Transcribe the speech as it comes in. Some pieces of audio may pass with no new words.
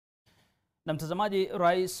Na mtazamaji,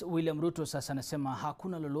 Rais William Ruto sasa anasema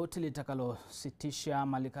hakuna lolote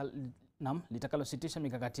litakalositisha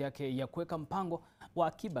mikakati yake ya kuweka mpango wa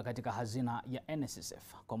akiba katika hazina ya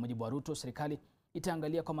NSSF. Kwa mujibu wa Ruto, serikali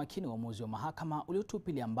itaangalia kwa makini uamuzi wa mahakama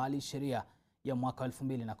uliotupilia mbali sheria ya mwaka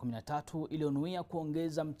 2013 iliyonuia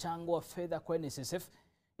kuongeza mchango wa fedha kwa NSSF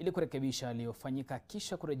ili kurekebisha yaliyofanyika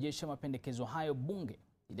kisha kurejesha mapendekezo hayo bunge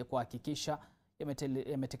ili kuhakikisha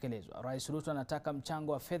yametekelezwa. Rais Ruto anataka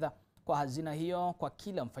mchango wa fedha kwa hazina hiyo kwa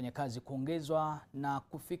kila mfanyakazi kuongezwa na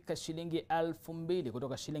kufika shilingi 2,000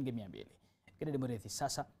 kutoka shilingi 200. Kennedy Murithi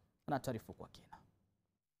sasa anataarifu kwa kina.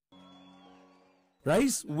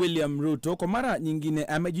 Rais William Ruto kwa mara nyingine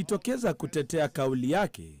amejitokeza kutetea kauli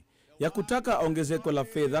yake ya kutaka ongezeko la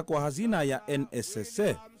fedha kwa hazina ya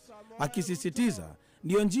NSSF, akisisitiza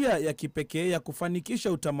ndio njia ya kipekee ya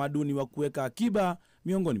kufanikisha utamaduni wa kuweka akiba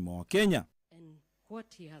miongoni mwa Wakenya.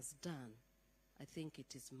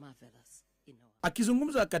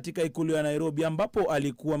 Akizungumza katika ikulu ya Nairobi ambapo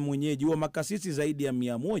alikuwa mwenyeji wa makasisi zaidi ya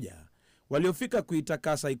 100 waliofika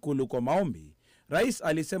kuitakasa ikulu kwa maombi, rais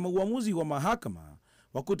alisema uamuzi wa mahakama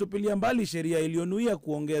wa kutupilia mbali sheria iliyonuia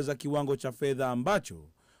kuongeza kiwango cha fedha ambacho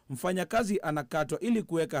mfanyakazi anakatwa ili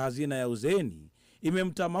kuweka hazina ya uzeeni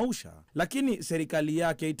imemtamausha, lakini serikali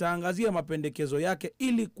yake itaangazia mapendekezo yake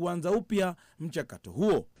ili kuanza upya mchakato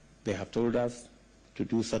huo. They have told us to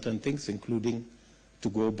do certain things, including to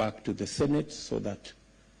go back to the Senate so that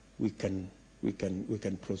we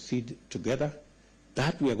can proceed together.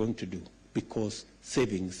 That we are going to do because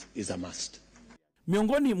savings is a must.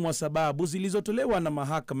 Miongoni mwa sababu zilizotolewa na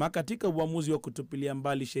mahakama katika uamuzi wa kutupilia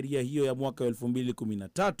mbali sheria hiyo ya mwaka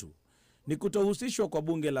 2013 ni kutohusishwa kwa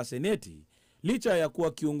bunge la Seneti, licha ya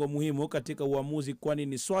kuwa kiungo muhimu katika uamuzi, kwani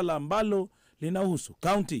ni swala ambalo linahusu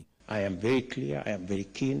county. I am very clear, I am very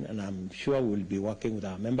keen, and I'm sure we will be working with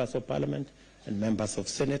our members of parliament and members of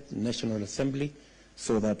Senate, National Assembly,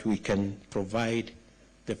 so that we can provide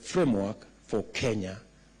the framework for Kenya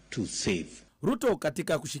to save. Ruto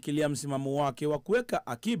katika kushikilia msimamo wake wa kuweka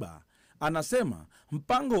akiba anasema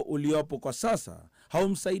mpango uliopo kwa sasa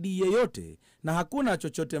haumsaidii yeyote na hakuna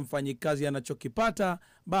chochote mfanyikazi anachokipata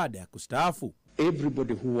baada ya kustaafu.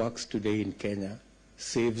 Everybody who works today in Kenya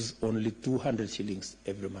saves only 200 shillings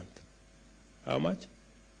every month. How much?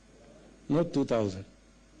 Not 2,000.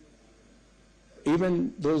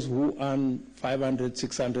 Even those who earn 500,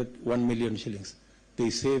 600, 1 million shillings, they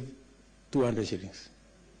save 200 shillings.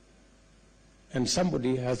 And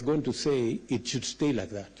somebody has gone to say it should stay like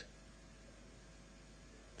that.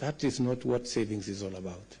 That is not what savings is all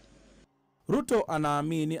about. Ruto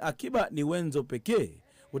anaamini akiba ni wenzo pekee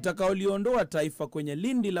utakaoliondoa taifa kwenye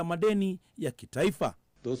lindi la madeni ya kitaifa.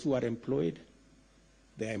 Those who are employed,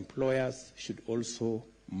 their employers should also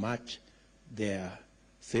match their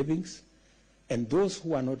savings. And those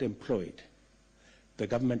who are not employed, the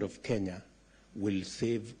government of Kenya will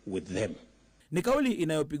save with them. Ni kauli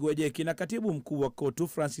inayopigwa jeki na katibu mkuu wa KOTU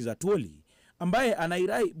Francis Atwoli, ambaye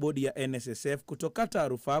anairai bodi ya NSSF kutokata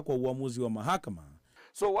rufaa kwa uamuzi wa mahakama.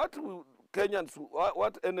 So what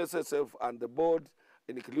NSSF and the board,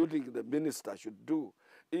 including the minister, should do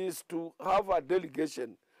is to have a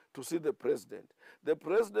delegation to see the president. The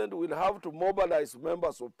president will have to mobilize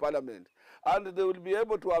members of parliament, and they will be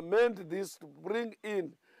able to amend this to bring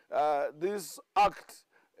in this act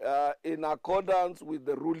in accordance with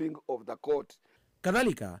the ruling of the court.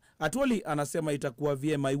 Kadhalika, Atwoli anasema itakuwa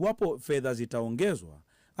vyema iwapo fedha zitaongezwa,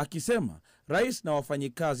 akisema rais na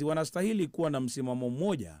wafanyikazi wanastahili kuwa na msimamo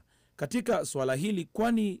mmoja katika swala hili,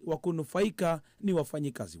 kwani wakunufaika ni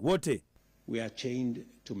wafanyikazi wote. We are chained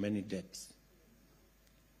to many debts.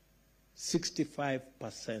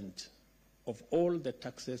 65% of all the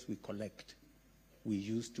taxes we collect, we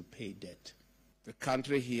use to pay debt. The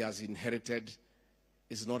country he has inherited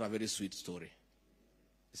is not a very sweet story.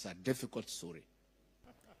 It's a difficult story.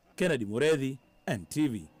 Kennedy Murithi,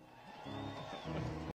 NTV.